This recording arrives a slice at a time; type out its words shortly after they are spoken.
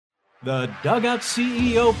The Dugout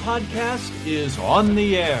CEO podcast is on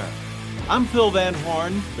the air. I'm Phil Van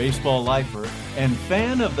Horn, baseball lifer and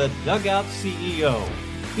fan of the Dugout CEO.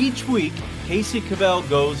 Each week, Casey Cavell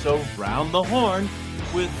goes around the horn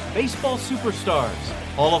with baseball superstars,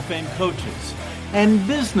 Hall of Fame coaches, and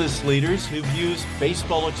business leaders who've used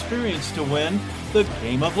baseball experience to win the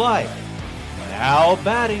game of life. Now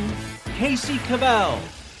batting, Casey Cavell.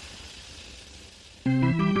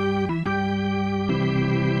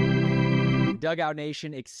 Dugout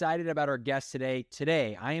Nation, excited about our guest today.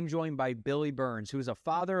 Today, I am joined by Billy Burns, who is a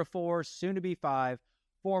father of four, soon to be five,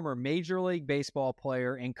 former Major League Baseball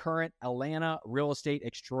player and current Atlanta real estate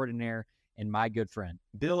extraordinaire, and my good friend.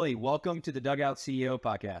 Billy, welcome to the Dugout CEO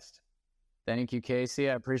podcast. Thank you, Casey.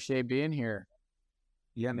 I appreciate being here.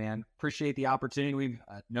 Yeah, man. Appreciate the opportunity. We've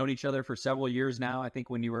known each other for several years now. I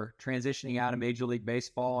think when you were transitioning out of Major League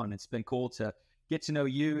Baseball, and it's been cool to get to know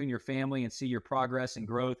you and your family and see your progress and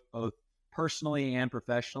growth, both personally and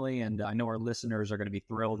professionally. And I know our listeners are going to be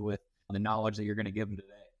thrilled with the knowledge that you're going to give them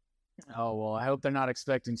today. Oh, well, I hope they're not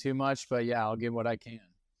expecting too much, but yeah, I'll give what I can.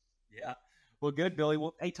 Yeah. Well, good, Billy.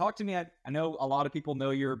 Well, hey, talk to me. I know a lot of people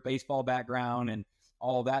know your baseball background and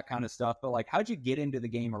all that kind of stuff, but like, how'd you get into the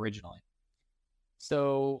game originally?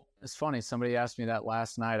 So it's funny. Somebody asked me that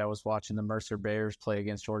last night. I was watching the Mercer Bears play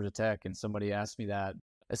against Georgia Tech, and somebody asked me that.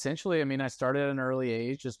 Essentially, I mean, I started at an early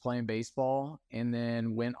age just playing baseball, and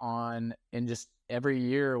then went on and just every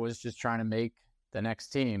year was just trying to make the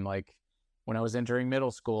next team. Like when I was entering middle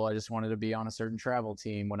school, I just wanted to be on a certain travel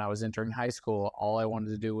team. When I was entering high school, all I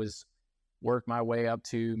wanted to do was work my way up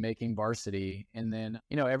to making varsity. And then,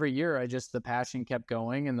 every year the passion kept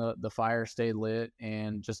going and the fire stayed lit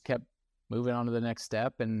and just kept moving on to the next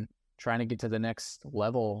step and trying to get to the next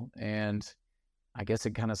level. And I guess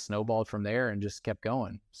it kind of snowballed from there and just kept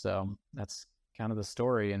going. So that's kind of the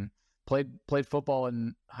story. And played football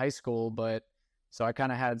in high school, but so I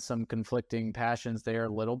kind of had some conflicting passions there a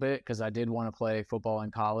little bit because I did want to play football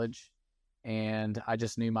in college. And I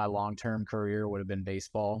just knew my long-term career would have been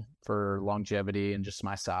baseball for longevity and just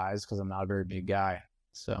my size because I'm not a very big guy.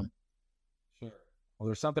 So. Sure. Well,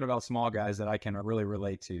 there's something about small guys that I can really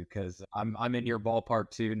relate to because I'm in your ballpark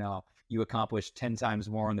too now. You accomplished 10 times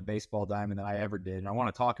more on the baseball diamond than I ever did. And I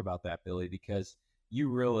want to talk about that, Billy, because you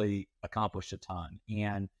really accomplished a ton.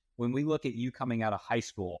 And when we look at you coming out of high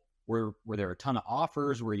school, were there a ton of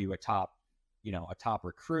offers? Were you a top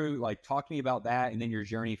recruit? Like, talk to me about that. And then your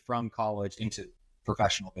journey from college into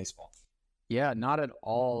professional baseball. Yeah, not at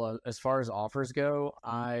all. As far as offers go,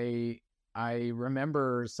 I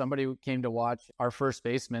remember somebody came to watch our first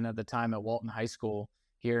baseman at the time at Walton High School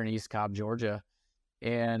here in East Cobb, Georgia.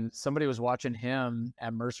 And somebody was watching him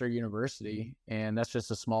at Mercer University, and that's just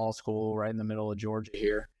a small school right in the middle of Georgia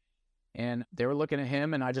here. And they were looking at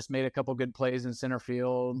him, and I just made a couple good plays in center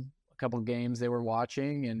field, a couple of games they were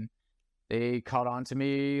watching, and they caught on to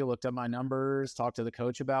me, looked up my numbers, talked to the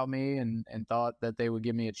coach about me, and thought that they would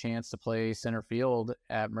give me a chance to play center field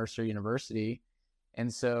at Mercer University.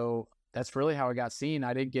 And so that's really how I got seen.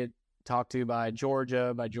 I didn't get talked to by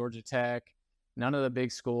Georgia Tech, none of the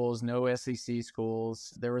big schools, no SEC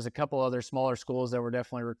schools. There was a couple other smaller schools that were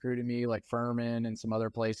definitely recruiting me, like Furman and some other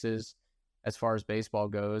places as far as baseball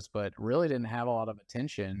goes, but really didn't have a lot of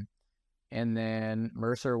attention. And then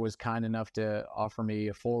Mercer was kind enough to offer me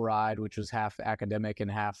a full ride, which was half academic and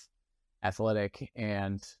half athletic.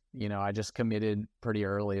 And, I just committed pretty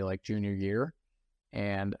early, like junior year.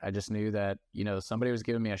 And I just knew that, somebody was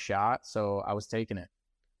giving me a shot, so I was taking it.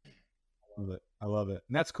 I love it.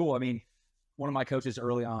 And that's cool. I mean, one of my coaches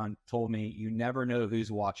early on told me, you never know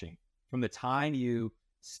who's watching. From the time you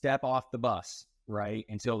step off the bus, right,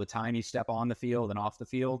 until the time you step on the field and off the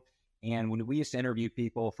field. And when we used to interview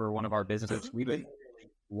people for one of our businesses, we would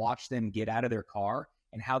watch them get out of their car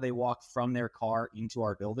and how they walked from their car into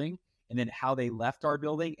our building, and then how they left our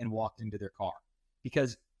building and walked into their car.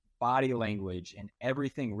 Because body language and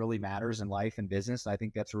everything really matters in life and business. I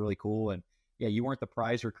think that's really cool. And yeah, you weren't the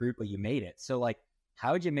prize recruit, but you made it. So like,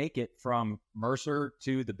 how did you make it from Mercer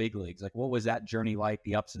to the big leagues? Like, what was that journey like,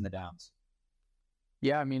 the ups and the downs?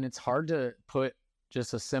 Yeah, I mean, it's hard to put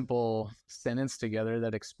just a simple sentence together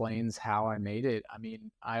that explains how I made it. I mean,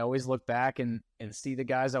 I always look back and see the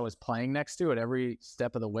guys I was playing next to at every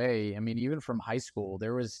step of the way. I mean, even from high school,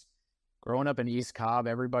 growing up in East Cobb,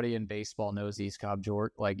 everybody in baseball knows East Cobb,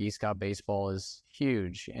 Georgia. Like, East Cobb baseball is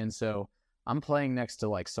huge. And so I'm playing next to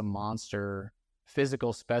like some monster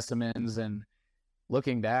physical specimens, and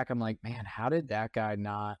looking back, I'm like, man, how did that guy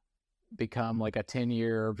not become like a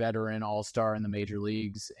 10-year veteran all-star in the major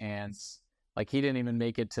leagues? And like, he didn't even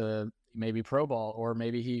make it to maybe pro ball, or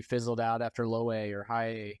maybe he fizzled out after low A or high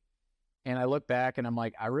A. And I look back and I'm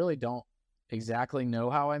like, I really don't exactly know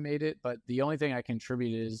how I made it, but the only thing I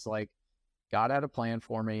contributed is like God had a plan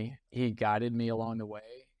for me. He guided me along the way,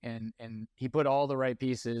 and he put all the right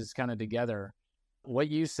pieces kind of together. What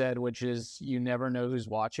you said, which is you never know who's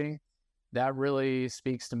watching, that really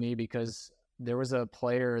speaks to me because there was a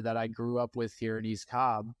player that I grew up with here in East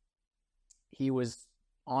Cobb. He was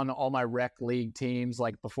on all my rec league teams,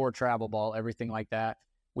 like before travel ball, everything like that.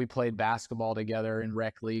 We played basketball together in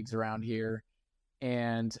rec leagues around here.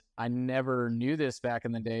 And I never knew this back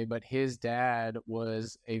in the day, but his dad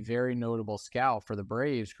was a very notable scout for the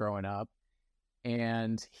Braves growing up.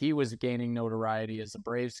 And he was gaining notoriety as a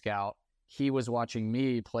Brave scout. He was watching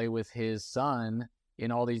me play with his son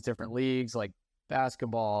in all these different leagues, like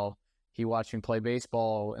basketball. He watched me play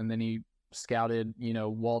baseball, and then he scouted,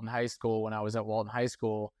 Walton High School when I was at Walton High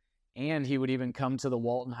School. And he would even come to the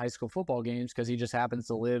Walton High School football games because he just happens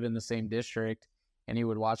to live in the same district, and he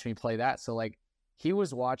would watch me play that. So, like, he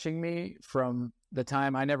was watching me from the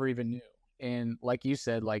time I never even knew. And like you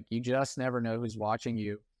said, like, you just never know who's watching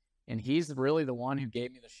you. And he's really the one who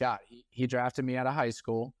gave me the shot. He drafted me out of high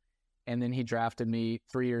school, and then he drafted me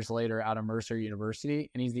 3 years later out of Mercer University.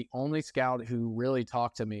 And he's the only scout who really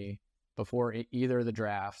talked to me before either of the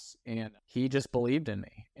drafts. And he just believed in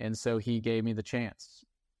me. And so he gave me the chance.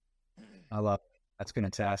 I love it. That's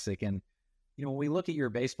fantastic. And, when we look at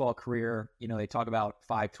your baseball career, they talk about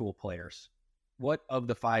 5-tool players. What of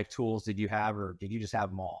the 5 tools did you have, or did you just have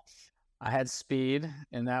them all? I had speed,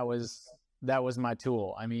 and that was my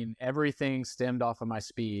tool. I mean, everything stemmed off of my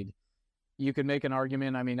speed. You could make an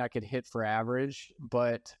argument. I mean, I could hit for average,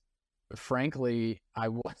 but frankly, I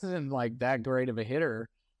wasn't like that great of a hitter.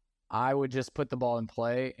 I would just put the ball in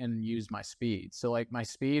play and use my speed. So like my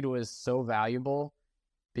speed was so valuable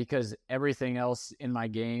because everything else in my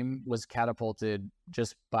game was catapulted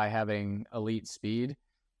just by having elite speed.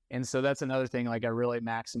 And so that's another thing. Like I really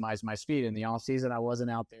maximized my speed in the off season. I wasn't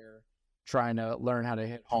out there trying to learn how to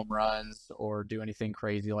hit home runs or do anything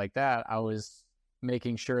crazy like that. I was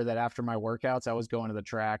making sure that after my workouts, I was going to the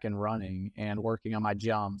track and running and working on my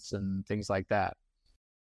jumps and things like that.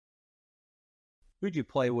 Who did you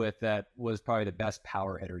play with that was probably the best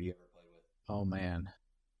power hitter you ever played with? Oh man.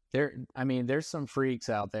 There's some freaks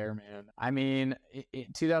out there, man. I mean,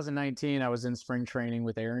 in 2019, I was in spring training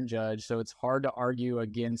with Aaron Judge, so it's hard to argue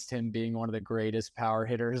against him being one of the greatest power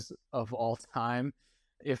hitters of all time,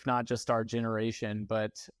 if not just our generation.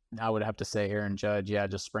 But I would have to say Aaron Judge, yeah,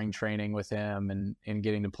 just spring training with him and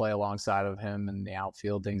getting to play alongside of him in the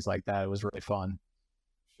outfield, things like that. It was really fun.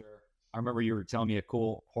 Sure. I remember you were telling me a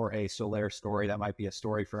cool Jorge Soler story. That might be a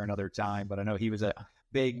story for another time, but I know he was a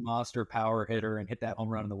big monster power hitter and hit that home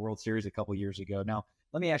run in the World Series a couple years ago. Now,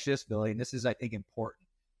 let me ask you this, Billy, and this is, I think, important.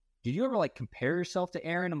 Did you ever like compare yourself to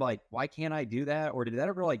Aaron and like, why can't I do that? Or did that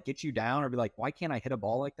ever like get you down or be like, why can't I hit a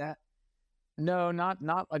ball like that? No, not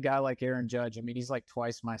a guy like Aaron Judge. I mean, he's like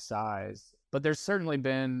twice my size, but there's certainly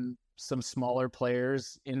been some smaller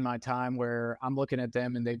players in my time where I'm looking at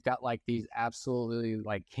them and they've got like these absolutely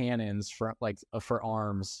like cannons for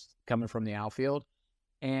arms coming from the outfield.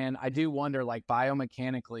 And I do wonder, like,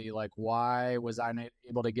 biomechanically, like, why was I not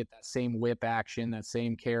able to get that same whip action, that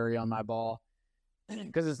same carry on my ball?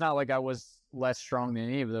 Because it's not like I was less strong than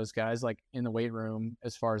any of those guys, like, in the weight room,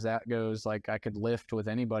 as far as that goes. Like, I could lift with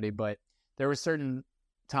anybody. But there were certain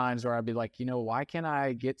times where I'd be like, why can't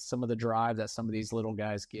I get some of the drive that some of these little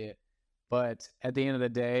guys get? But at the end of the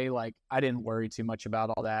day, like, I didn't worry too much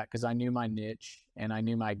about all that because I knew my niche and I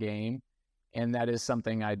knew my game. And that is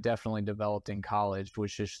something I definitely developed in college,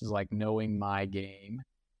 which is like knowing my game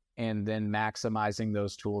and then maximizing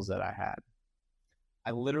those tools that I had.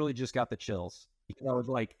 I literally just got the chills. I was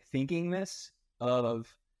like thinking this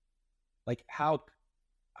of like how,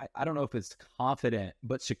 I don't know if it's confident,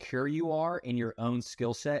 but secure you are in your own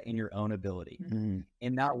skill set and your own ability. Mm-hmm.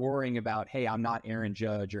 And not worrying about, hey, I'm not Aaron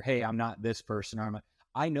Judge, or hey, I'm not this person, or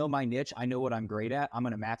I know my niche. I know what I'm great at. I'm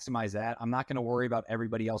going to maximize that. I'm not going to worry about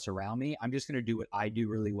everybody else around me. I'm just going to do what I do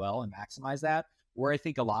really well and maximize that. Where I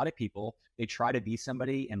think a lot of people, they try to be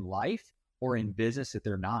somebody in life or in business that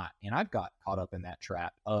they're not. And I've got caught up in that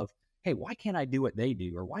trap of, hey, why can't I do what they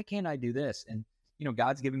do? Or why can't I do this? And,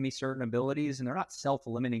 God's given me certain abilities and they're not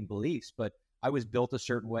self-limiting beliefs, but I was built a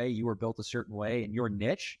certain way. You were built a certain way, and your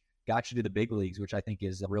niche got you to the big leagues, which I think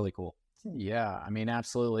is really cool. Yeah, I mean,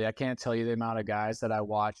 absolutely. I can't tell you the amount of guys that I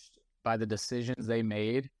watched by the decisions they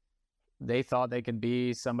made. They thought they could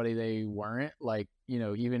be somebody they weren't. Like,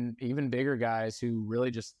 even bigger guys who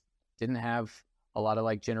really just didn't have a lot of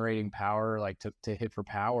like generating power, like to hit for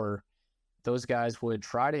power. Those guys would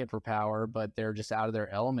try to hit for power, but they're just out of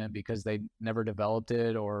their element because they never developed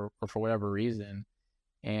it or for whatever reason.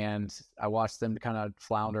 And I watched them kind of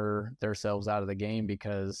flounder themselves out of the game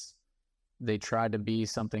because they tried to be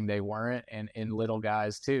something they weren't. And in little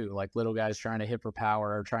guys too, like little guys trying to hit for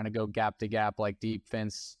power or trying to go gap to gap, like deep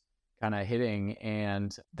fence kind of hitting.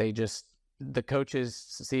 And the coaches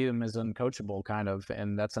see them as uncoachable kind of.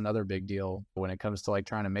 And that's another big deal when it comes to like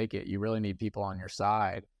trying to make it. You really need people on your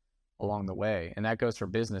side along the way. And that goes for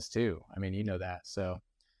business too. I mean, you know that. So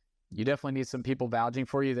you definitely need some people vouching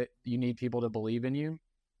for you, that you need people to believe in you.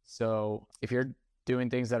 So if you're doing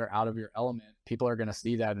things that are out of your element, people are going to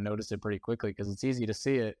see that and notice it pretty quickly, because it's easy to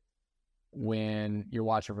see it when you're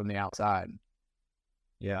watching from the outside.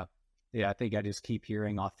 Yeah. I think I just keep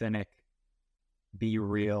hearing authentic, be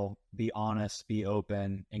real, be honest, be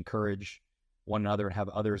open, encourage one another, and have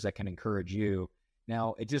others that can encourage you.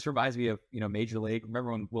 Now, it just reminds me of, Major League.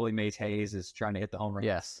 Remember when Willie Mays Hayes is trying to hit the home run?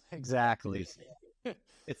 Yes, exactly.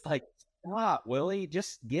 It's like, stop, Willie,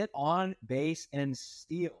 just get on base and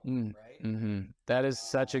steal, right? Mm-hmm. That is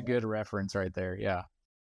such a good reference right there. Yeah.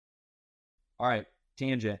 All right,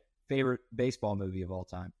 tangent. Favorite baseball movie of all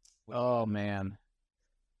time? Oh, man.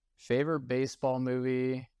 Favorite baseball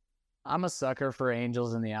movie? I'm a sucker for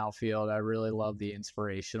Angels in the Outfield. I really love the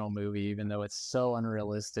inspirational movie, even though it's so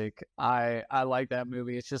unrealistic. I like that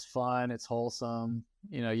movie. It's just fun. It's wholesome.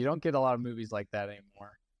 You don't get a lot of movies like that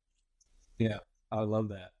anymore. Yeah, I love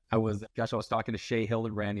that. I was talking to Shea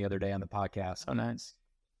Hildenbrand the other day on the podcast. Oh, nice.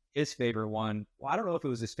 His favorite one, well, I don't know if it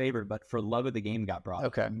was his favorite, but For Love of the Game got brought up.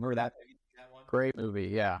 Okay. Remember that one? Great movie.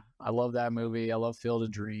 Yeah. I love that movie. I love Field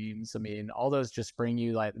of Dreams. I mean, all those just bring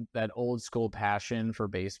you like that old school passion for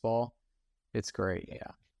baseball. It's great.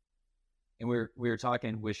 Yeah. And we were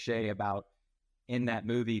talking with Shea about in that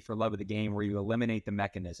movie For Love of the Game, where you eliminate the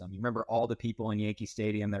mechanism. You remember all the people in Yankee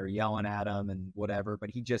Stadium that are yelling at him and whatever, but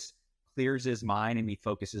he just clears his mind and he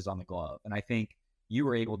focuses on the glove. And I think you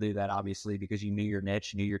were able to do that, obviously, because you knew your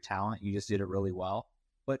niche, knew your talent. You just did it really well.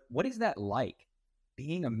 But what is that like,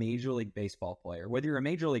 being a Major League Baseball player? Whether you're a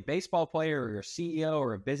Major League Baseball player or you're a CEO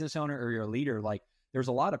or a business owner or you're a leader, like there's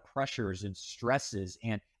a lot of pressures and stresses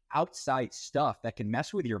and outside stuff that can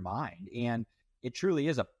mess with your mind. And it truly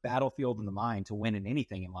is a battlefield in the mind to win in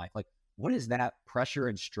anything in life. Like, what is that pressure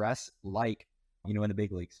and stress like, in the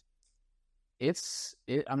big leagues?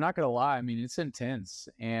 I'm not going to lie. I mean, it's intense,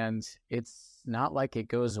 and it's not like it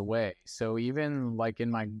goes away. So even like in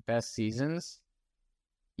my best seasons,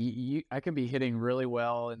 I can be hitting really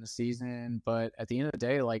well in the season, but at the end of the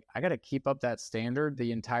day, like I got to keep up that standard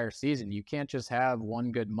the entire season. You can't just have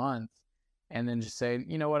one good month and then just say,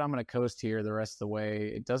 you know what, I'm going to coast here the rest of the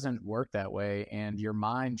way. It doesn't work that way. And your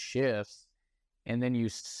mind shifts and then you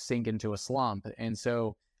sink into a slump. And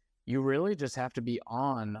so you really just have to be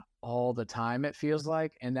on all the time, it feels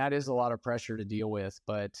like. And that is a lot of pressure to deal with.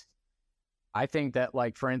 But I think that,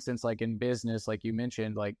 like, for instance, like in business, like you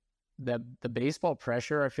mentioned, like the baseball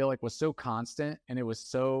pressure, I feel like was so constant, and it was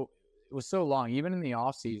so long. Even in the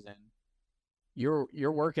off season, you're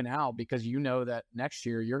working out because you know that next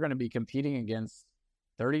year you're going to be competing against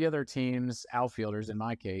 30 other teams, outfielders in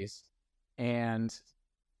my case, and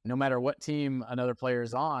no matter what team another player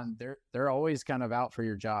is on, they're always kind of out for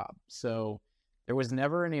your job. So there was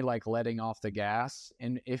never any like letting off the gas.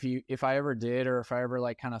 And if I ever did, or if I ever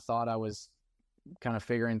like kind of thought I was kind of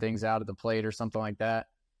figuring things out at the plate or something like that,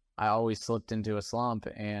 I always slipped into a slump,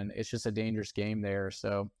 and it's just a dangerous game there.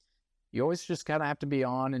 So you always just kind of have to be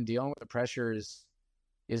on, and dealing with the pressure is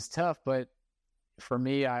tough. But for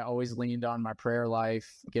me, I always leaned on my prayer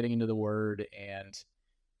life, getting into the Word, and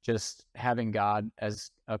just having God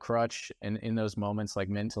as a crutch in those moments, like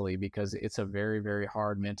mentally, because it's a very, very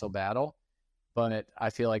hard mental battle. But I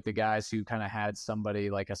feel like the guys who kind of had somebody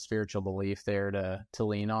like a spiritual belief there to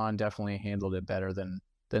lean on definitely handled it better than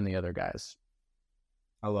the other guys.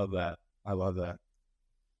 I love that.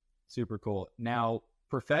 Super cool. Now,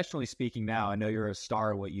 professionally speaking, now I know you're a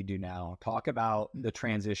star at what you do now. Talk about the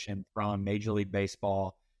transition from Major League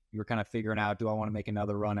Baseball. You were kind of figuring out, do I want to make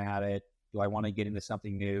another run at it? Do I want to get into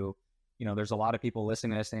something new? There's a lot of people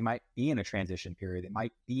listening to this. They might be in a transition period. They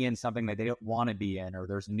might be in something that they don't want to be in, or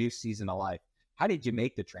there's a new season of life. How did you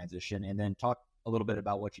make the transition? And then talk a little bit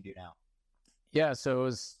about what you do now. Yeah, so it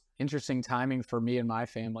was interesting timing for me and my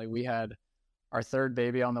family. We had our third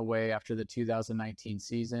baby on the way after the 2019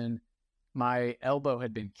 season. My elbow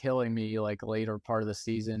had been killing me like later part of the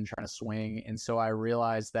season trying to swing. And so I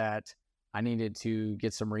realized that I needed to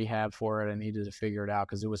get some rehab for it. I needed to figure it out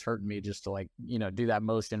because it was hurting me just to do that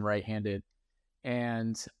motion right-handed.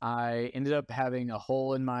 And I ended up having a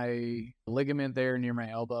hole in my ligament there near my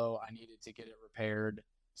elbow. I needed to get it repaired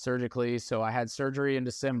surgically. So I had surgery in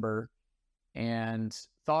December, and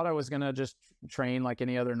thought I was going to just train like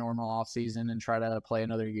any other normal off season and try to play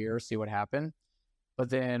another year, see what happened. But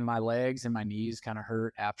then my legs and my knees kind of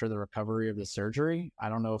hurt after the recovery of the surgery. I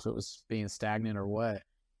don't know if it was being stagnant or what,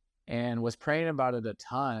 and was praying about it a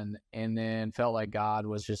ton, and then felt like God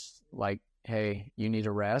was just like, hey, you need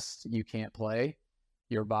to rest. You can't play.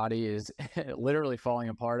 Your body is literally falling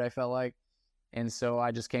apart, I felt like. And so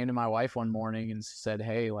I just came to my wife one morning and said,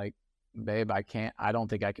 hey, like, babe, I don't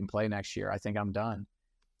think I can play next year. I think I'm done.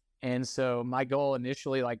 And so my goal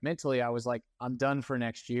initially, like mentally, I was like, I'm done for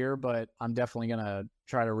next year, but I'm definitely going to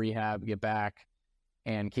try to rehab, get back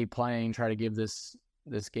and keep playing, try to give this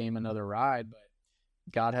game another ride. But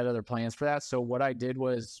God had other plans for that. So what I did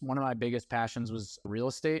was, one of my biggest passions was real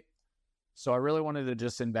estate. So I really wanted to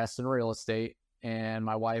just invest in real estate. And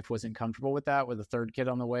my wife wasn't comfortable with that, with a third kid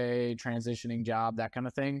on the way, transitioning job, that kind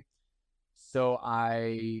of thing. So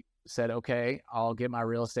I said, okay, I'll get my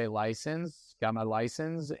real estate license, got my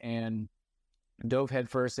license, and dove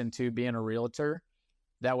headfirst into being a realtor.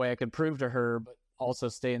 That way I could prove to her, but also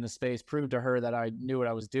stay in the space, prove to her that I knew what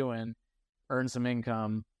I was doing, earn some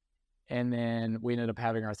income. And then we ended up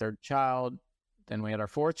having our third child. Then we had our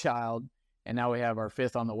fourth child, and now we have our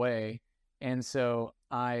fifth on the way. And so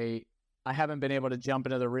I haven't been able to jump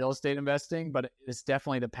into the real estate investing, but it's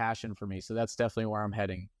definitely the passion for me. So that's definitely where I'm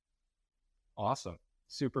heading. Awesome.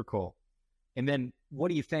 Super cool. And then what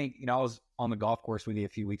do you think? I was on the golf course with you a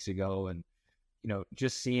few weeks ago, and,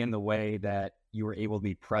 just seeing the way that you were able to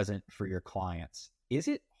be present for your clients. Is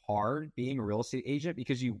it hard being a real estate agent?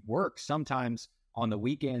 Because you work sometimes on the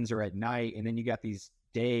weekends or at night, and then you got these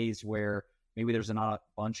days where maybe there's not a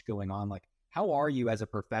bunch going on. Like, how are you as a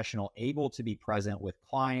professional able to be present with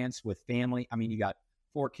clients, with family? I mean, you got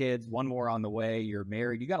 4 kids, 1 more on the way, you're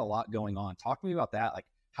married, you got a lot going on. Talk to me about that. Like,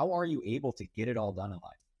 how are you able to get it all done in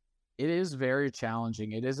life? It is very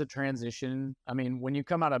challenging. It is a transition. I mean, when you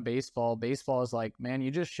come out of baseball is like, man, you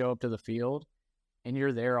just show up to the field and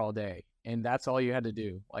you're there all day. And that's all you had to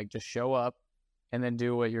do. Like, just show up and then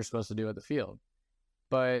do what you're supposed to do at the field.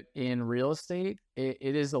 But in real estate, it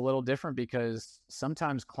is a little different, because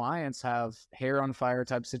sometimes clients have hair on fire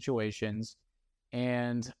type situations,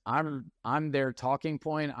 and I'm their talking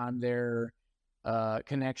point. I'm their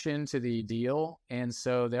connection to the deal. And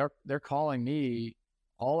so they're calling me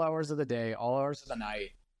all hours of the day, all hours of the night.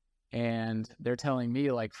 And they're telling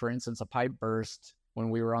me, like, for instance, a pipe burst when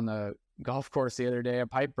we were on the golf course the other day. A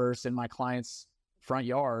pipe burst in my client's front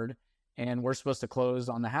yard, and we're supposed to close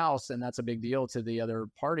on the house, and that's a big deal to the other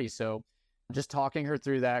party. So just talking her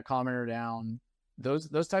through that, calming her down, those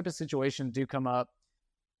type of situations do come up.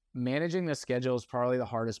 Managing the schedule is probably the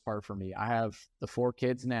hardest part for me. I have the 4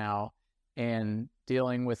 kids now, and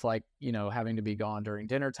dealing with, like, having to be gone during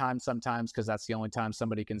dinner time sometimes, because that's the only time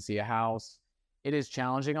somebody can see a house. It is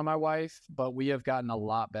challenging on my wife, but we have gotten a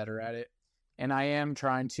lot better at it. And I am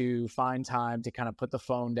trying to find time to kind of put the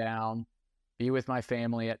phone down, be with my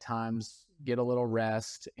family at times, get a little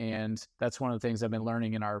rest. And that's one of the things I've been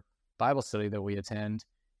learning in our Bible study that we attend,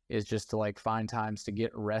 is just to, like, find times to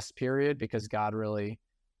get rest period, because God really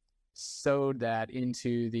sewed that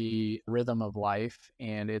into the rhythm of life.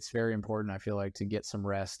 And it's very important, I feel like, to get some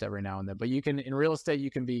rest every now and then. But in real estate,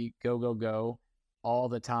 you can be go all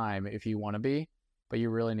the time if you want to be, but you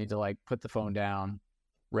really need to, like, put the phone down,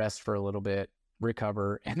 rest for a little bit,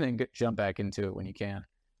 recover, and then jump back into it when you can.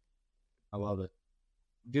 I love it.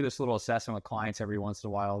 Do this little assessment with clients every once in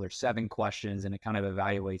a while. There's 7 questions, and it kind of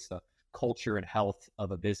evaluates the culture and health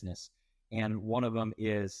of a business. And one of them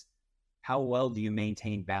is, how well do you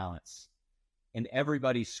maintain balance? And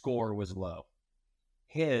everybody's score was low.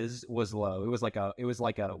 His was low. It was like a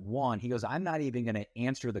 1. He goes, I'm not even going to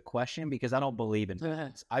answer the question because I don't believe in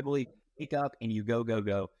balance. I believe you wake up and you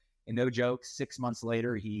go. And no joke, 6 months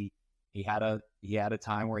later, he had a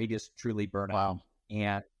time where he just truly burned out.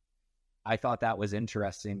 And I thought that was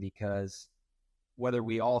interesting, because whether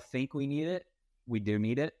we all think we need it, we do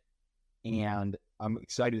need it. And I'm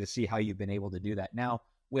excited to see how you've been able to do that. Now,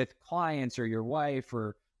 with clients or your wife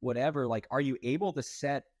or whatever, like, are you able to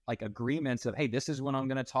set, like, agreements of, hey, this is when I'm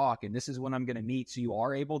going to talk and this is when I'm going to meet? So you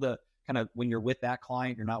are able to kind of, when you're with that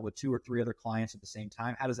client, you're not with 2 or 3 other clients at the same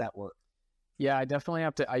time. How does that work? Yeah, I definitely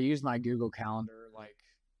have to. I use my Google Calendar, like,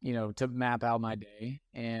 to map out my day.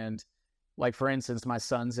 And, like, for instance, my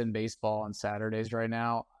son's in baseball on Saturdays right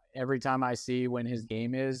now. Every time I see when his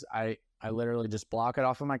game is, I literally just block it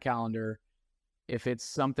off of my calendar. If it's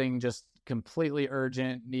something just completely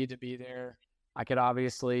urgent, need to be there, I could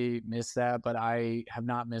obviously miss that, but I have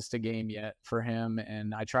not missed a game yet for him.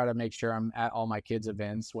 And I try to make sure I'm at all my kids'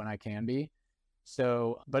 events when I can be.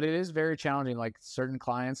 So, but it is very challenging. Like, certain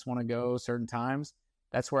clients want to go certain times.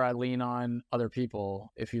 that's where I lean on other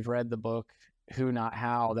people. If you've read the book, Who Not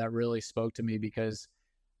How, that really spoke to me because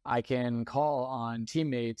I can call on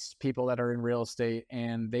teammates, people that are in real estate,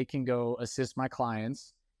 and they can go assist my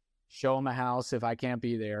clients, show them a house if I can't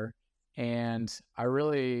be there. And I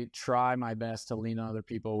really try my best to lean on other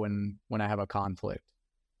people when I have a conflict.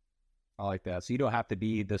 I like that. So you don't have to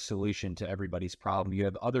be the solution to everybody's problem. You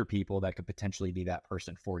have other people that could potentially be that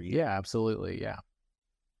person for you. Yeah, absolutely. Yeah.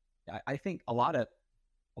 I think a lot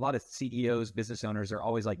of CEOs, business owners are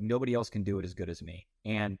always like, nobody else can do it as good as me.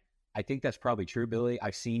 And I think that's probably true, Billy.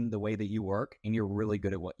 I've seen the way that you work, and you're really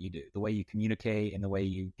good at what you do, the way you communicate and the way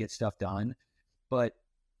you get stuff done. But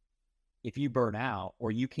if you burn out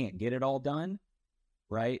or you can't get it all done,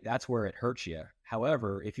 right, that's where it hurts you.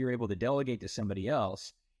 However, if you're able to delegate to somebody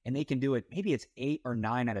else and they can do it, maybe it's 8 or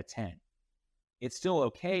 9 out of 10. It's still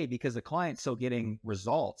okay because the client's still getting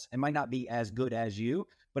results. It might not be as good as you,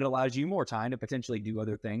 but it allows you more time to potentially do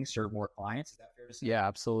other things, serve more clients. Is that fair to say? Yeah,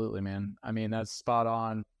 absolutely, man. I mean, that's spot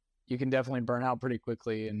on. You can definitely burn out pretty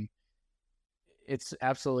quickly, and it's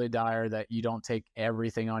absolutely dire that you don't take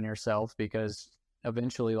everything on yourself, because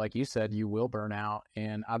eventually, like you said, you will burn out.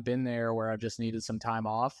 And I've been there where I've just needed some time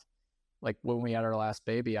off. Like when we had our last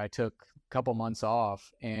baby, I took a couple months off,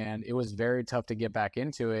 and it was very tough to get back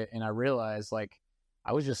into it. And I realized, like,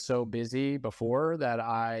 I was just so busy before that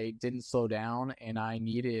I didn't slow down, and I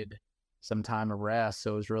needed some time of rest.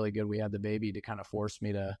 So it was really good we had the baby to kind of force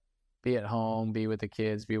me to be at home, be with the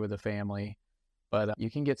kids, be with the family. But you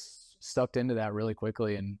can get stuck into that really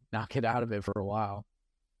quickly and not get out of it for a while.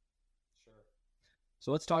 Sure.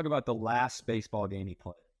 So let's talk about the last baseball game you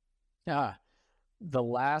played. Yeah. The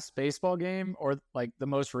last baseball game, or like the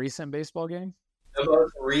most recent baseball game? The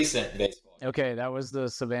most recent baseball game. Okay, that was the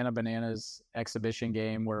Savannah Bananas exhibition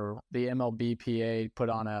game where the MLBPA put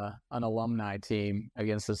on an alumni team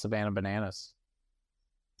against the Savannah Bananas.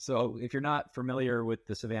 So if you're not familiar with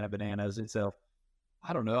the Savannah Bananas,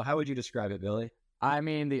 I don't know, how would you describe it, Billy? I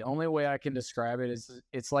mean, the only way I can describe it is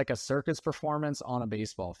it's like a circus performance on a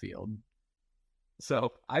baseball field.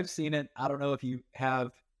 So I've seen it. I don't know if you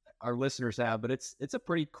have, our listeners have, but it's a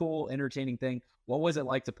pretty cool, entertaining thing. What was it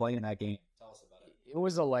like to play in that game? Tell us about it. It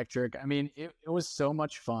was electric. I mean, it was so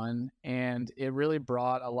much fun, and it really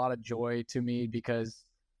brought a lot of joy to me because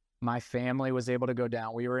my family was able to go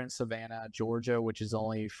down. We were in Savannah, Georgia, which is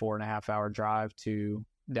only 4.5-hour drive to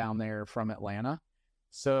down there from Atlanta.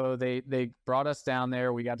 So they brought us down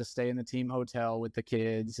there. We got to stay in the team hotel with the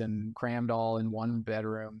kids and crammed all in one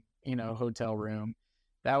bedroom, hotel room.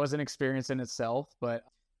 That was an experience in itself, but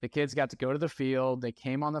the kids got to go to the field. They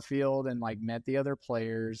came on the field and like met the other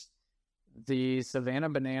players. The Savannah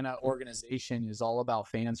Banana organization is all about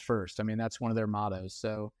fans first. I mean, that's one of their mottos.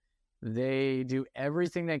 So they do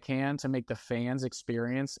everything they can to make the fans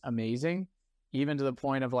experience amazing, even to the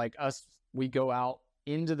point of like us, we go out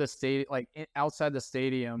into the stadium, like outside the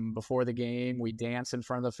stadium before the game. We dance in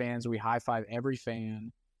front of the fans. We high five every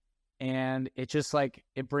fan. And it just like,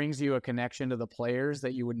 it brings you a connection to the players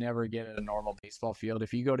that you would never get at a normal baseball field.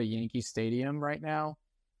 If you go to Yankee Stadium right now,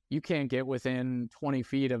 you can't get within 20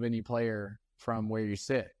 feet of any player from where you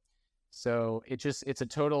sit. So it's a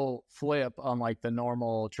total flip on like the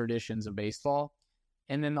normal traditions of baseball.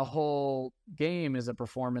 And then the whole game is a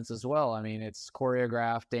performance as well. I mean, it's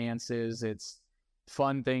choreographed dances, it's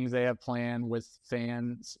fun things they have planned with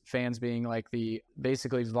fans being like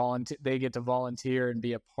basically volunteer. They get to volunteer and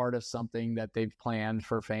be a part of something that they've planned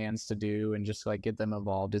for fans to do and just like get them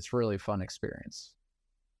involved. It's really fun experience.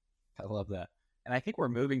 I love that. And I think we're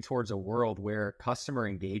moving towards a world where customer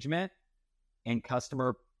engagement and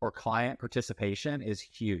customer or client participation is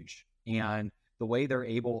huge. And the way they're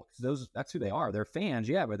able, that's who they are. They're fans,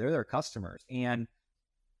 yeah, but they're their customers. And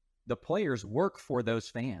the players work for those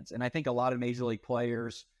fans. And I think a lot of major league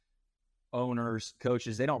players, owners,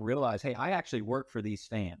 coaches, they don't realize, hey, I actually work for these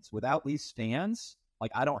fans. Without these fans,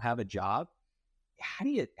 like I don't have a job. How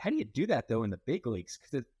do you do that though in the big leagues?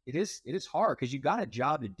 Because it is hard because you got a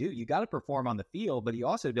job to do. You got to perform on the field, but you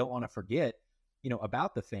also don't want to forget,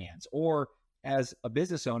 about the fans. Or as a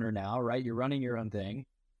business owner now, right? You're running your own thing.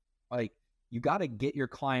 Like you got to get your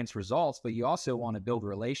clients results, but you also want to build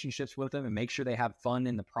relationships with them and make sure they have fun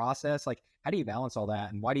in the process. Like, how do you balance all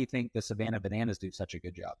that? And why do you think the Savannah Bananas do such a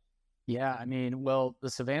good job? Yeah, I mean, well, the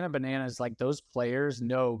Savannah Bananas, like those players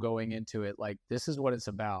know going into it, like this is what it's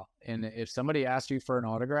about. And if somebody asks you for an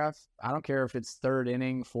autograph, I don't care if it's third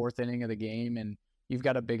inning, fourth inning of the game, and you've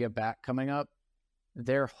got a big at bat coming up,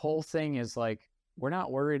 their whole thing is like, we're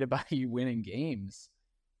not worried about you winning games.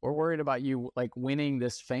 We're worried about you like winning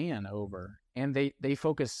this fan over. And they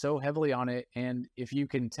focus so heavily on it. And if you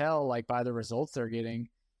can tell, like by the results they're getting,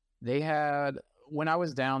 they had when I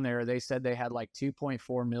was down there, they said they had like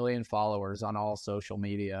 2.4 million followers on all social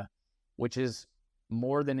media, which is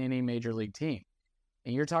more than any major league team.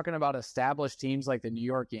 And you're talking about established teams like the New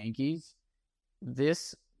York Yankees.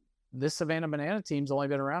 This Savannah Banana team's only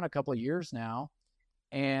been around a couple of years now,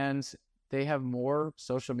 and they have more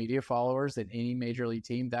social media followers than any major league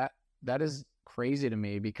team. That is crazy to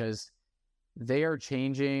me, because they are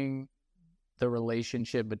changing the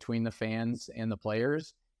relationship between the fans and the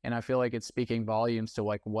players. And I feel like it's speaking volumes to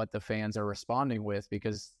like what the fans are responding with,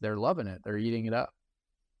 because they're loving it. They're eating it up.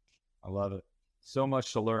 I love it. So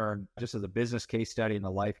much to learn just as a business case study and the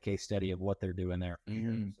life case study of what they're doing there.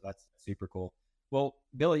 Mm-hmm. So that's super cool. Well,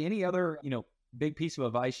 Billy, any other, big piece of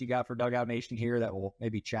advice you got for Dugout Nation here that will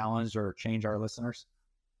maybe challenge or change our listeners?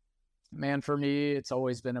 Man, for me, it's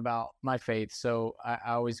always been about my faith. So I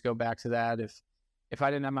always go back to that. If I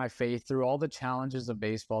didn't have my faith through all the challenges of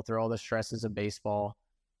baseball, through all the stresses of baseball,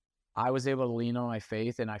 I was able to lean on my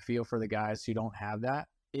faith, and I feel for the guys who don't have that.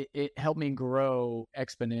 It helped me grow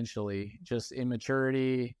exponentially, just in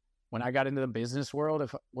maturity. When I got into the business world,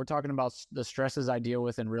 if we're talking about the stresses I deal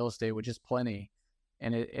with in real estate, which is plenty,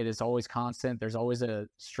 and it is always constant. There's always a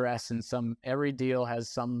stress, and every deal has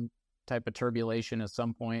some type of turbulation at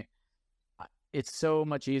some point. It's so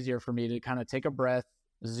much easier for me to kind of take a breath,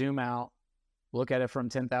 zoom out, look at it from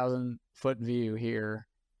 10,000 foot view here,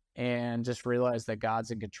 and just realize that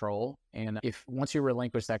God's in control. And once you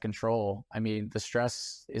relinquish that control, I mean, the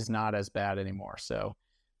stress is not as bad anymore. So,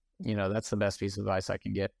 that's the best piece of advice I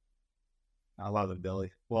can get. I love it,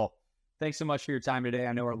 Billy. Well, thanks so much for your time today.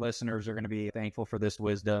 I know our listeners are going to be thankful for this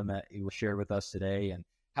wisdom that you shared with us today. And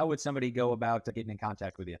how would somebody go about getting in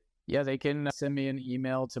contact with you? Yeah, they can send me an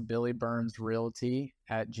email to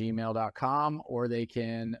billyburnsrealty@gmail.com, or they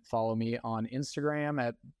can follow me on Instagram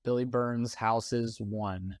at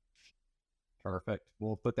BillyBurnsHouses1. Perfect.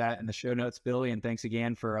 We'll put that in the show notes, Billy. And thanks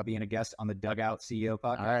again for being a guest on the Dugout CEO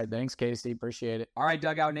podcast. All right. Thanks, Casey. Appreciate it. All right,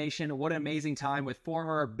 Dugout Nation. What an amazing time with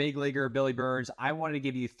former big leaguer Billy Burns. I wanted to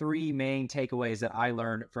give you 3 main takeaways that I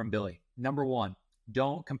learned from Billy. Number 1,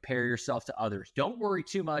 don't compare yourself to others. Don't worry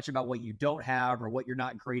too much about what you don't have or what you're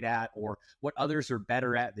not great at or what others are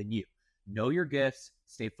better at than you. Know your gifts.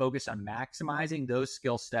 Stay focused on maximizing those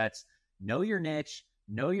skill sets. Know your niche,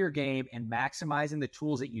 know your game, and maximizing the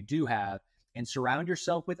tools that you do have, and surround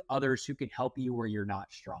yourself with others who can help you where you're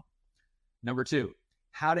not strong. Number 2,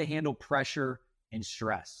 how to handle pressure and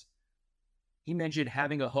stress. He mentioned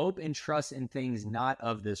having a hope and trust in things not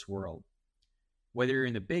of this world. Whether you're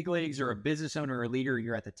in the big leagues or a business owner or a leader,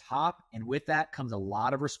 you're at the top, and with that comes a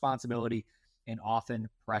lot of responsibility and often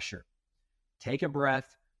pressure. Take a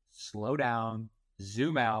breath, slow down,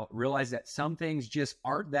 zoom out, realize that some things just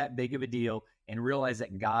aren't that big of a deal, and realize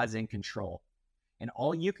that God's in control. And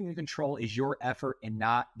all you can control is your effort and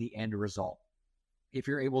not the end result. If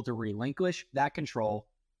you're able to relinquish that control,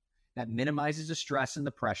 that minimizes the stress and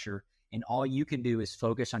the pressure, and all you can do is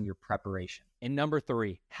focus on your preparation. And number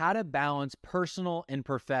 3, how to balance personal and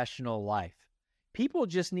professional life. People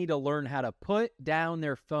just need to learn how to put down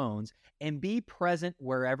their phones and be present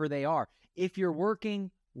wherever they are. If you're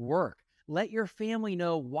working, work. Let your family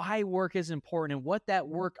know why work is important and what that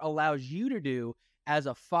work allows you to do as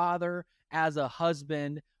a father, as a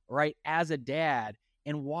husband, right, as a dad,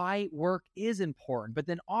 and why work is important. But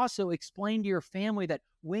then also explain to your family that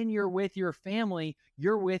when you're with your family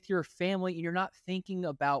and you're not thinking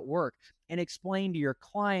about work. And explain to your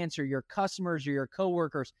clients or your customers or your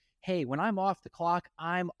coworkers, hey, when I'm off the clock,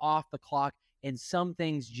 I'm off the clock, and some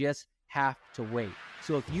things just have to wait.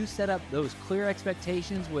 So if you set up those clear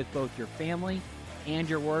expectations with both your family and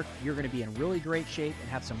your work, you're going to be in really great shape and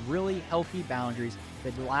have some really healthy boundaries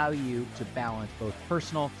that allow you to balance both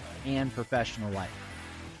personal and professional life.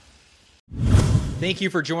 Thank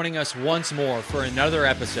you for joining us once more for another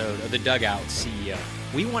episode of the Dugout CEO.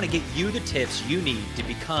 We want to get you the tips you need to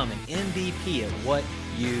become an MVP at what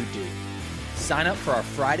you do. Sign up for our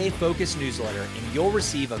Friday Focus newsletter and you'll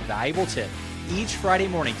receive a valuable tip each Friday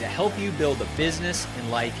morning to help you build the business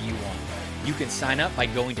and life you want. You can sign up by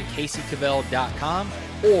going to CaseyCavell.com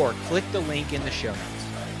or click the link in the show notes.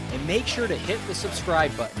 And make sure to hit the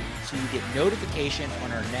subscribe button so you get notification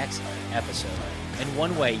on our next episode. And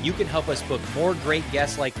one way you can help us book more great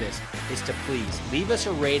guests like this is to please leave us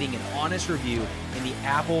a rating and honest review in the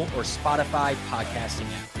Apple or Spotify podcasting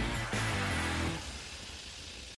app.